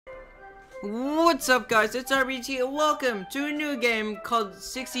What's up, guys? It's RBT and welcome to a new game called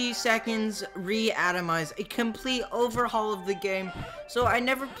 60 Seconds Reatomized, a complete overhaul of the game. So I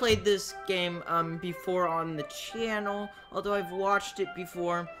never played this game before on the channel, although I've watched it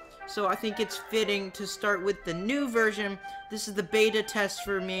before. So I think it's fitting to start with the new version. This is the beta test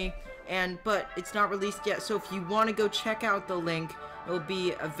for me, but it's not released yet. So if you want to go check out the link, it will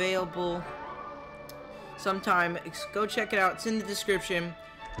be available sometime. Go check it out. It's in the description.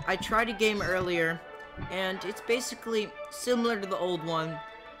 I tried a game earlier, and it's basically similar to the old one,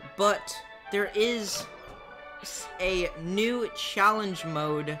 but there is a new challenge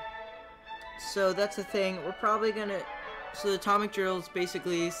mode. So that's the thing. We're probably gonna... So the atomic drill is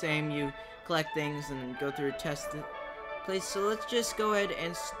basically the same. You collect things and go through a test place. So let's just go ahead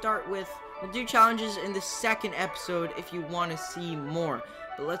and start with... We'll do challenges in the second episode if you want to see more.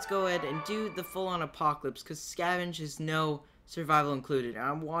 But let's go ahead and do the full-on apocalypse, because scavenge is no... survival included.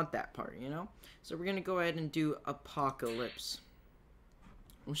 I want that part, you know? So we're gonna go ahead and do Apocalypse.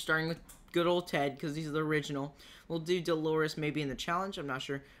 We're starting with good old Ted, because he's the original. We'll do Dolores maybe in the challenge, I'm not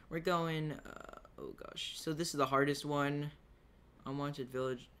sure. We're going, oh gosh. So this is the hardest one. Unwanted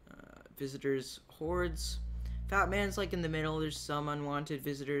village, visitors, hordes. Fat Man's like in the middle, there's some unwanted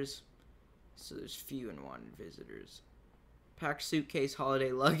visitors. So there's few unwanted visitors. Packed suitcase,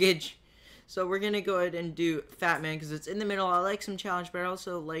 holiday luggage. So we're going to go ahead and do Fat Man because it's in the middle. I like some challenge, but I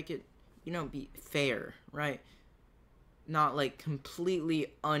also like it, you know, be fair, right? Not like completely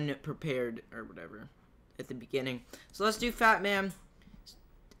unprepared or whatever at the beginning. So let's do Fat Man.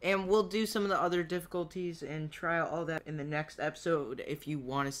 And we'll do some of the other difficulties and try out all that in the next episode if you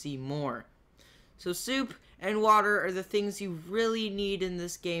want to see more. So soup and water are the things you really need in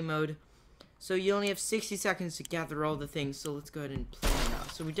this game mode. So you only have 60 seconds to gather all the things. So let's go ahead and play them out.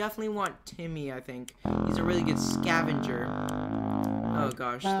 So we definitely want Timmy, I think. He's a really good scavenger. Oh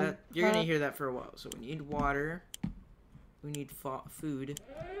gosh, you're gonna hear that for a while. So we need water. We need food.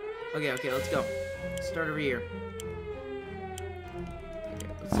 Okay, let's go. Start over here. Okay,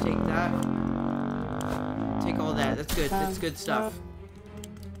 let's take that. Take all that. That's good. That's good stuff.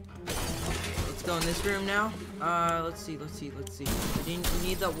 Let's go in this room now. Let's see. We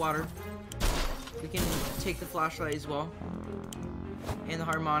need that water. We can take the flashlight as well. And the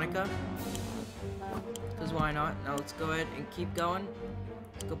harmonica. Because why not? Now let's go ahead and keep going.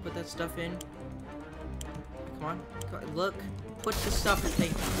 Let's go put that stuff in. Come on. Look. Put the stuff in.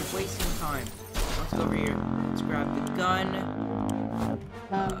 You're wasting time. Let's go over here. Let's grab the gun.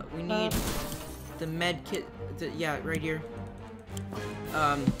 We need the med kit. Yeah, right here.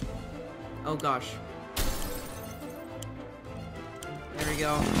 Oh gosh. There we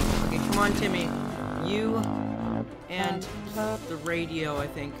go. Okay, come on, Timmy. You and the radio, I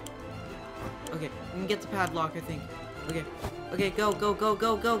think. Okay, we can get the padlock, I think. Okay, go.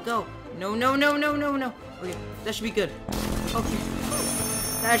 No. Okay, that should be good. Okay.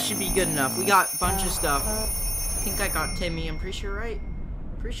 That should be good enough. We got a bunch of stuff. I think I got Timmy, I'm pretty sure, right?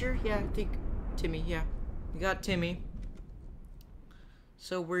 Pretty sure? Yeah, I think Timmy, yeah. We got Timmy.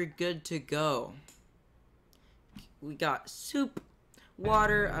 So we're good to go. We got soup.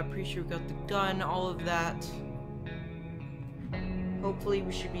 Water, I'm pretty sure we got the gun, all of that. Hopefully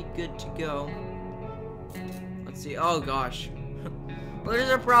we should be good to go. Let's see. Oh gosh. Well,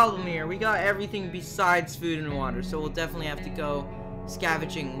 there's a problem here. We got everything besides food and water, so we'll definitely have to go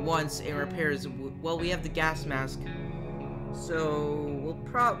scavenging once it repairs. Well, we have the gas mask, so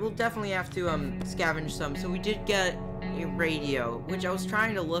we'll definitely have to scavenge some. So we did get a radio, which I was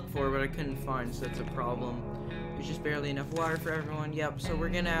trying to look for, but I couldn't find, so that's a problem. There's just barely enough water for everyone. Yep, so we're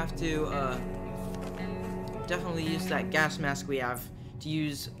gonna have to definitely use that gas mask we have to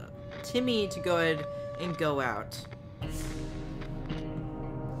use Timmy to go ahead and go out.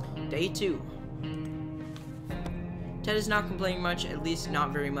 Day 2. Ted is not complaining much, at least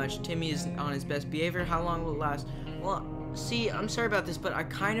not very much. Timmy is on his best behavior. How long will it last? Well, see, I'm sorry about this, but I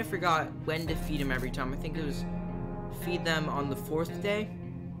kind of forgot when to feed him every time. I think it was feed them on the 4th day,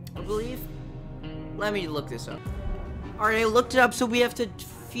 I believe. Let me look this up. Alright, I looked it up, so we have to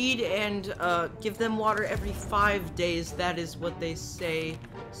feed and give them water every 5 days. That is what they say.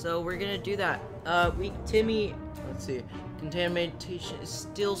 So we're gonna do that. Timmy, let's see. Contamination is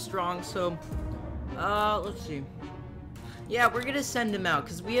still strong, so let's see. Yeah, we're gonna send him out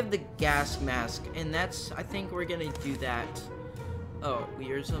because we have the gas mask, and I think we're gonna do that. Oh, we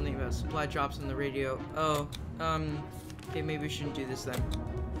heard something about supply drops on the radio. Oh, okay, maybe we shouldn't do this then.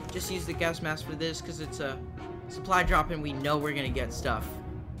 Just use the gas mask for this because it's a supply drop and we know we're gonna get stuff.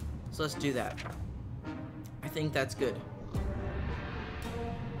 So let's do that. I think that's good.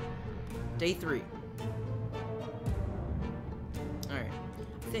 Day 3. Alright.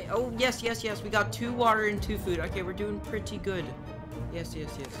 think... Oh, yes, yes, yes. We got 2 water and 2 food. Okay, we're doing pretty good. Yes,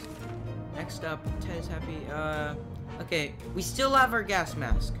 yes, yes. Next up, Ted is happy. Okay, we still have our gas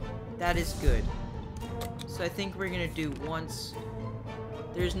mask. That is good. So I think we're gonna do once...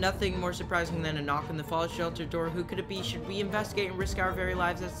 There's nothing more surprising than a knock on the fallout shelter door. Who could it be? Should we investigate and risk our very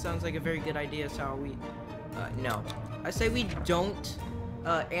lives? That sounds like a very good idea. So we... no. I say we don't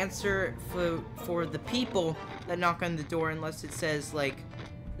answer for the people that knock on the door unless it says, like,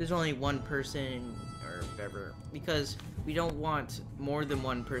 there's only one person or whatever. Because we don't want more than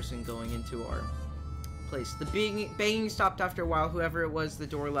one person going into our place. The banging stopped after a while. Whoever it was, the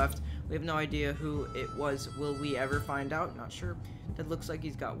door left. We have no idea who it was. Will we ever find out? Not sure. That looks like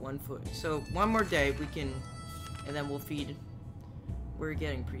he's got 1 foot. So, one more day, we can... And then we'll feed... We're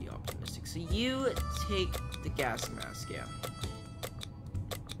getting pretty optimistic. So, you take the gas mask, yeah.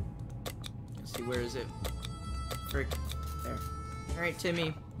 Let's see, where is it? Frick. There. Alright,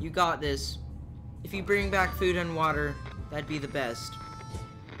 Timmy. You got this. If you bring back food and water, that'd be the best.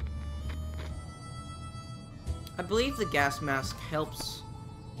 I believe the gas mask helps...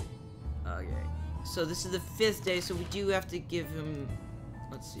 Okay. So this is the 5th day, so we do have to give him...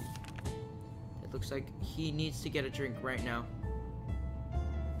 Let's see. It looks like he needs to get a drink right now.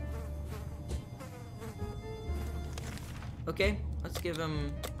 Okay, let's give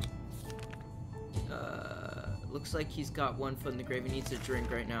him... looks like he's got 1 foot in the grave. He needs a drink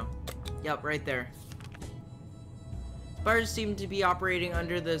right now. Yep, right there. Spiders seem to be operating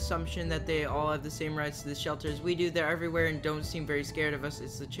under the assumption that they all have the same rights to the shelter as we do. They're everywhere and don't seem very scared of us.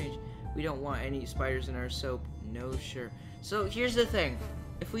 It's the change. We don't want any spiders in our soap. No, sure. So, here's the thing.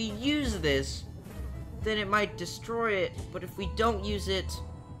 If we use this, then it might destroy it. But if we don't use it,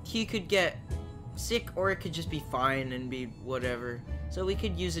 he could get sick or it could just be fine and be whatever. So, we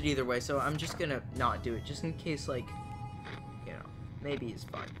could use it either way. So, I'm just gonna not do it. Just in case, like, you know, maybe he's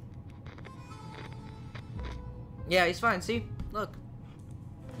fine. Yeah, he's fine. See? Look.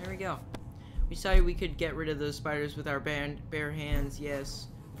 There we go. We decided we could get rid of those spiders with our bare hands. Yes.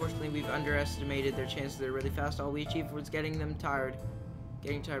 Unfortunately, we've underestimated their chances. They're really fast. All we achieved was getting them tired.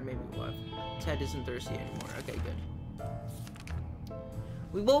 Getting tired, maybe we'll have. Ted isn't thirsty anymore. Okay, good.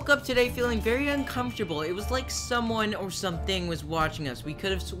 We woke up today feeling very uncomfortable. It was like someone or something was watching us. We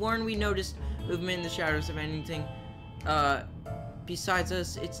could have sworn we noticed movement in the shadows of anything. Besides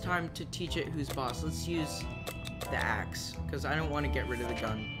us, it's time to teach it who's boss. Let's use the axe, because I don't want to get rid of the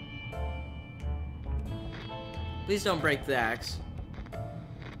gun. Please don't break the axe.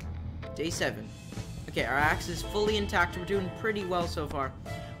 Day 7. Okay, our axe is fully intact. We're doing pretty well so far.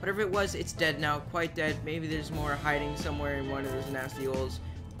 Whatever it was, it's dead now. Quite dead. Maybe there's more hiding somewhere in one of those nasty holes.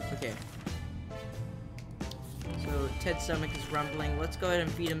 Okay. So, Ted's stomach is rumbling. Let's go ahead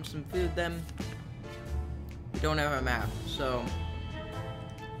and feed him some food then. We don't have a map, so...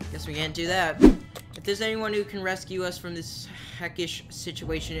 Guess we can't do that. If there's anyone who can rescue us from this heckish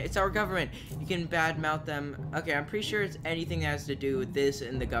situation, it's our government. You can badmouth them. Okay, I'm pretty sure it's anything that has to do with this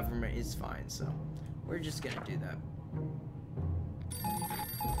and the government is fine, so we're just gonna do that.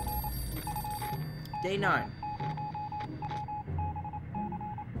 Day 9.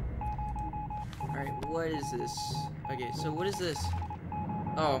 Alright, what is this? Okay, so what is this?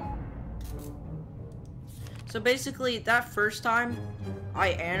 Oh. So basically, that first time, I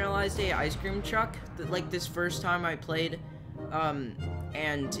analyzed a ice cream truck, like this first time I played,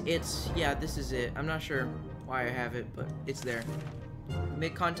 and it's, yeah, this is it. I'm not sure why I have it, but it's there.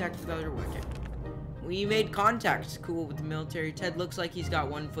 Make contact with other wicket. We made contact, cool, with the military. Ted looks like he's got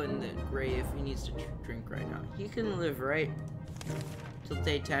 1 foot in the grave. He needs to drink right now. He can live, right? Till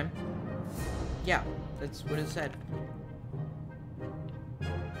day 10? Yeah, that's what it said.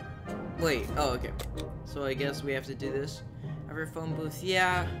 Wait, oh, okay. So I guess we have to do this. Have our phone booth?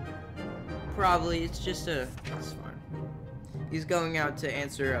 Yeah, probably. It's just a... That's fine. He's going out to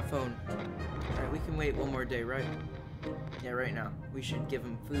answer a phone. Alright, we can wait 1 more day, right? Yeah, right now. We should give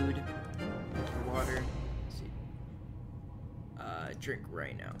him food, water. Let's see. Drink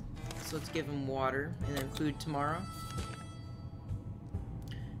right now. So let's give him water and then food tomorrow.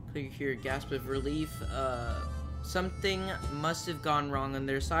 Click here, gasp of relief. Something must have gone wrong on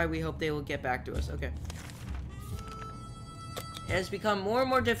their side. We hope they will get back to us. Okay. It has become more and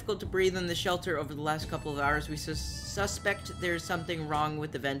more difficult to breathe in the shelter over the last couple of hours. We suspect there's something wrong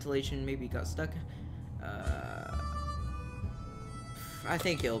with the ventilation. Maybe it got stuck. I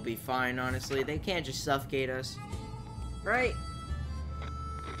think it'll be fine, honestly. They can't just suffocate us. Right?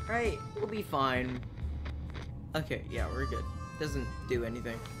 Right? We'll be fine. Okay, yeah, we're good. Doesn't do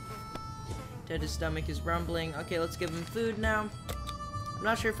anything. Ted's stomach is rumbling. Okay, let's give him food now. I'm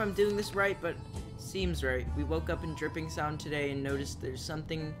not sure if I'm doing this right, but Seems right. We woke up in dripping sound today and noticed there's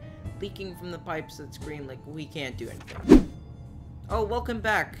something leaking from the pipes that scream like we can't do anything. Oh, welcome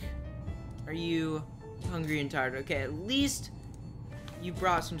back. Are you hungry and tired? Okay, at least you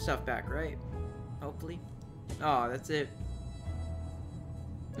brought some stuff back, right? Hopefully. Oh, that's it.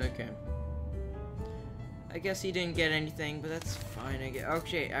 Okay. I guess he didn't get anything, but that's fine, I guess.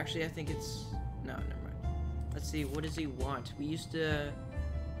 Okay, actually, I think it's... No, never mind. Let's see, what does he want? We used to...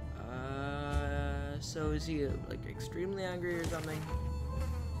 So is he, like, extremely hungry or something?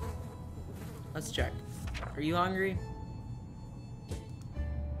 Let's check. Are you hungry?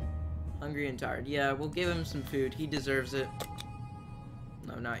 Hungry and tired. Yeah, we'll give him some food. He deserves it.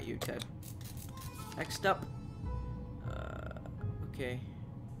 No, not you, Ted. Next up. Okay.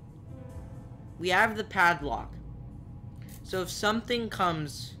 We have the padlock. So if something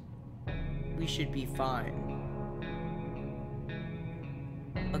comes, we should be fine.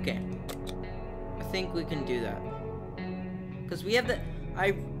 Okay. I think we can do that. Because we have the...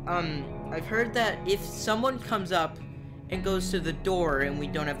 I've heard that if someone comes up and goes to the door and we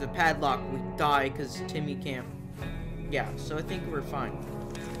don't have the padlock, we die because Timmy can't. Yeah, so I think we're fine.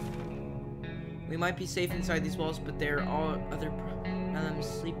 We might be safe inside these walls, but there are all other... Now let them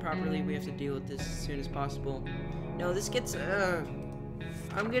sleep properly. We have to deal with this as soon as possible. No, this gets...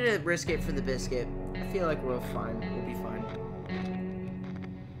 I'm gonna risk it for the biscuit. I feel like we're fine. We'll be fine.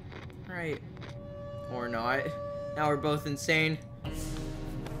 Alright. Or not. Now we're both insane.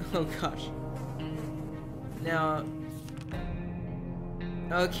 Oh gosh. Now...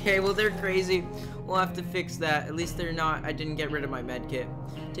 Okay, well they're crazy. We'll have to fix that. At least they're not. I didn't get rid of my med kit.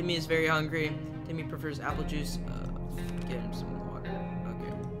 Timmy is very hungry. Timmy prefers apple juice. Get him some water.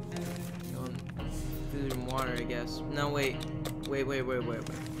 Okay. Food and water, I guess. No, wait. Wait.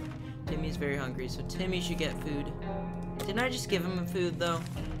 Timmy's very hungry, so Timmy should get food. Didn't I just give him food, though?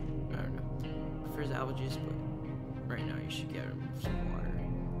 I don't know. Prefers apple juice, but right now you should get him some water.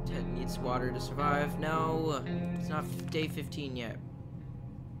 Ted needs water to survive. No, it's not day 15 yet.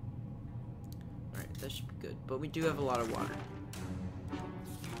 Alright, that should be good. But we do have a lot of water.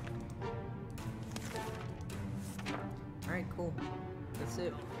 Alright, cool. That's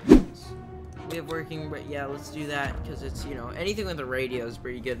it. We have working, but yeah, let's do that, because it's, you know, anything with the radio is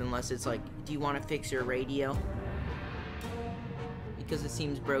pretty good, unless it's like, do you want to fix your radio? Because it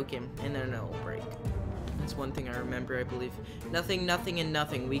seems broken, and then it'll break. That's one thing I remember, I believe. Nothing, and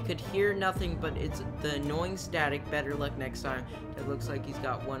nothing. We could hear nothing, but it's the annoying static. Better luck next time. It looks like he's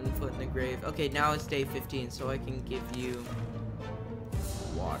got 1 foot in the grave. Okay, now it's day 15, so I can give you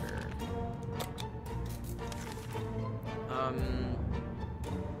water.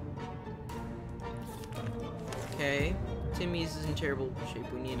 Okay. Timmy's is in terrible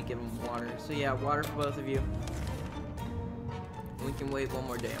shape. We need to give him water. So yeah, water for both of you. We can wait 1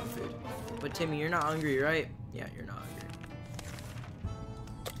 more day on food. But Timmy, you're not hungry, right? Yeah, you're not hungry.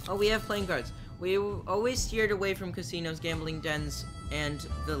 Oh, we have playing cards. We always steered away from casinos, gambling dens, and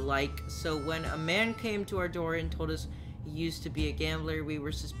the like. So when a man came to our door and told us he used to be a gambler, we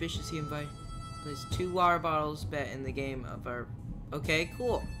were suspicious. He invited us 2 water bottles, bet in the game of our... Okay,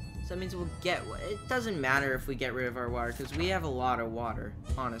 cool. So that means we'll get... It doesn't matter if we get rid of our water, because we have a lot of water,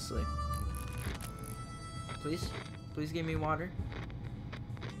 honestly. Please? Please give me water.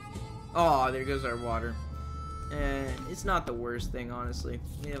 Oh, there goes our water. It's not the worst thing, honestly.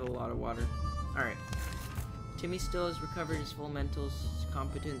 We have a lot of water. Alright. Timmy still has recovered his full mental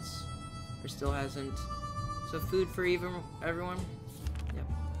competence. Or still hasn't. So food for everyone? Yep.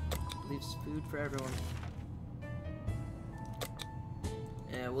 Leaves food for everyone.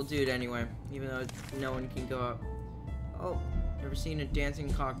 Yeah, we'll do it anyway. Even though no one can go up. Oh, ever seen a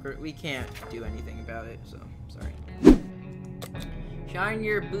dancing cockroach? We can't do anything about it, so sorry. Shine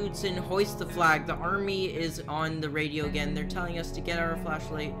your boots and hoist the flag. The army is on the radio again. They're telling us to get our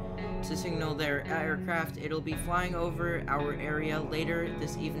flashlight to signal their aircraft. It'll be flying over our area later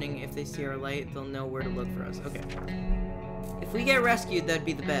this evening. If they see our light, they'll know where to look for us. Okay. If we get rescued, that'd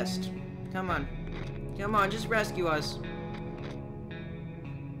be the best. Come on. Come on, just rescue us.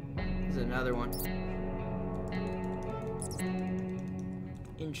 There's another one.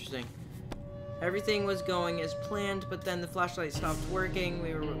 Interesting. Everything was going as planned, but then the flashlight stopped working.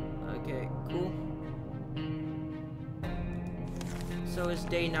 We were... Okay, cool. So it's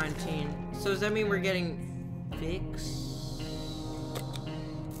day 19. So does that mean we're getting fixed?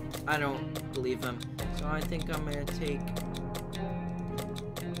 I don't believe him. So I think I'm gonna take...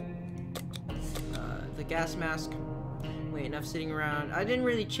 the gas mask. Wait, enough sitting around. I didn't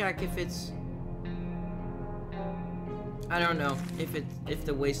really check if it's... I don't know if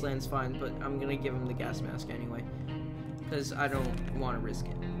the wasteland's fine, but I'm gonna give him the gas mask anyway, because I don't want to risk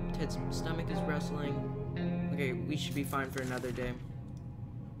it. Ted's stomach is wrestling. Okay, we should be fine for another day.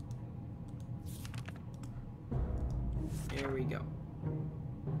 There we go.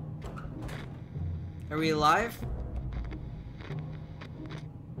 Are we alive?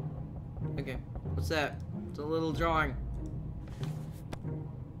 Okay, what's that? It's a little drawing.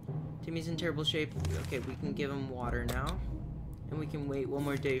 Timmy's in terrible shape. Okay, we can give him water now. And we can wait one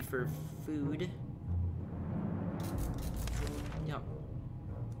more day for food. Yep.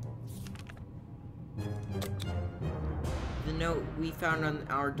 The note we found on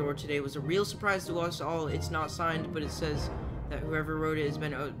our door today was a real surprise to us all. It's not signed, but it says that whoever wrote it has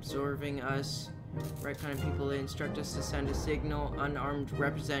been observing us. Right kind of people. They instruct us to send a signal unarmed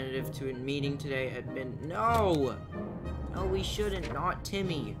representative to a meeting today at midnight. No! No, we shouldn't. Not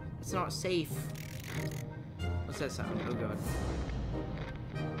Timmy. It's not safe. What's that sound? Oh god.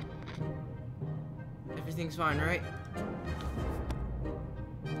 Everything's fine, right?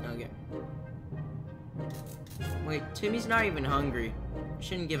 Okay. Wait, Timmy's not even hungry. We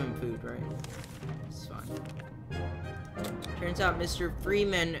shouldn't give him food, right? It's fine. Turns out Mr.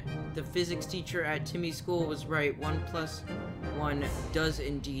 Freeman, the physics teacher at Timmy's school, was right. 1 + 1 does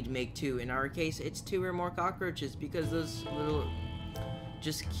indeed make 2. In our case, it's 2 or more cockroaches because those little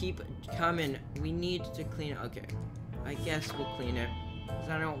just keep coming. We need to clean it. Okay, I guess we'll clean it because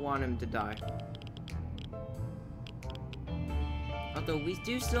I don't want him to die. Although we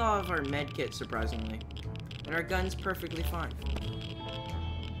do still have our med kit, surprisingly, and our gun's perfectly fine.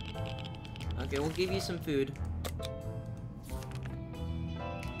 Okay, we'll give you some food.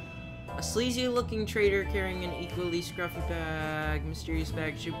 A sleazy-looking trader carrying an equally scruffy bag. Mysterious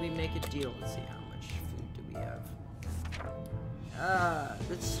bag. Should we make a deal? Let's see, how much food do we have?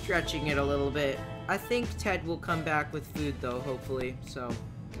 That's stretching it a little bit. I think Ted will come back with food, though, hopefully. So,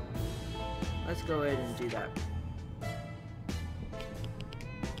 let's go ahead and do that.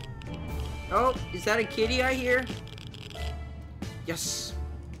 Oh, is that a kitty I hear? Yes.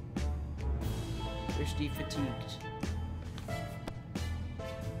 Thirsty, fatigued.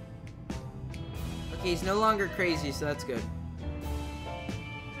 Okay, he's no longer crazy, so that's good.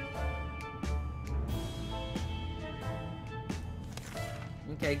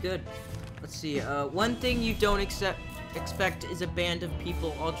 Okay, good. Let's see. One thing you don't expect is a band of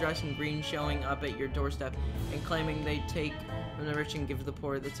people all dressed in green showing up at your doorstep and claiming they take from the rich and give to the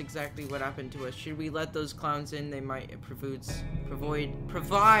poor. That's exactly what happened to us. Should we let those clowns in? They might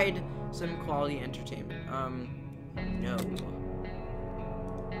provide some quality entertainment. No.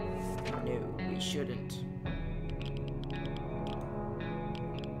 No, we shouldn't.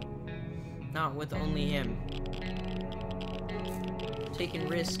 Not with only him. Taking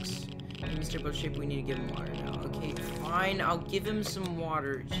risks. Hey, Mr. Bullshit, we need to give him water now. Okay, fine. I'll give him some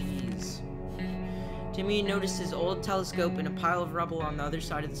water. Jeez. Timmy noticed his old telescope in a pile of rubble on the other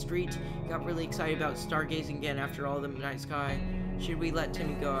side of the street. He got really excited about stargazing again after all the night sky. Should we let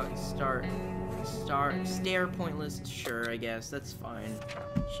Timmy go out and stare pointless? Sure, I guess. That's fine.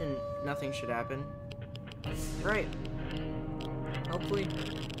 Nothing should happen. Right. Hopefully.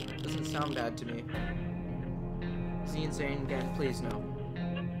 Doesn't sound bad to me. Is he insane again? Please no.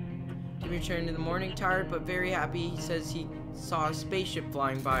 Timmy returned in the morning, tired but very happy. He says he saw a spaceship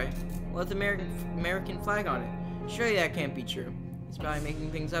flying by with the American flag on it. Surely that can't be true. He's probably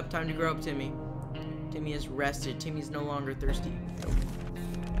making things up. Time to grow up, Timmy. Timmy is rested. Timmy's no longer thirsty. Nope.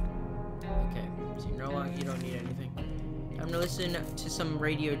 Okay, so you don't need anything. Time to listen to some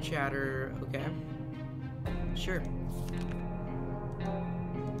radio chatter. Okay. Sure.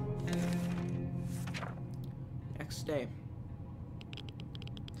 Next day.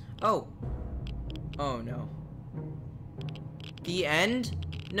 Oh. Oh no. The end?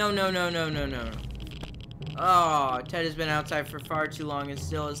 No. Oh, Ted has been outside for far too long and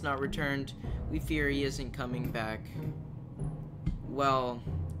still has not returned. We fear he isn't coming back. Well,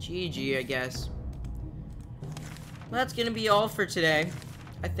 GG, I guess. Well, that's gonna be all for today,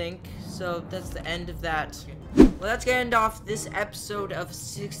 I think. So that's the end of that. Well, that's gonna end off this episode of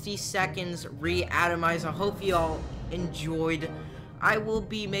 60 Seconds Reatomized. I hope you all enjoyed. I will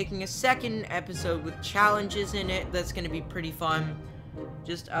be making a second episode with challenges in it. That's gonna be pretty fun.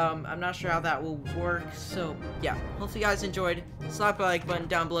 Just, I'm not sure how that will work. So, yeah. Hopefully you guys enjoyed. Slap a like button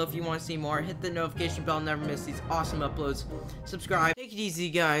down below if you want to see more. Hit the notification bell. Never miss these awesome uploads. Subscribe. Take it easy,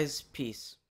 guys. Peace.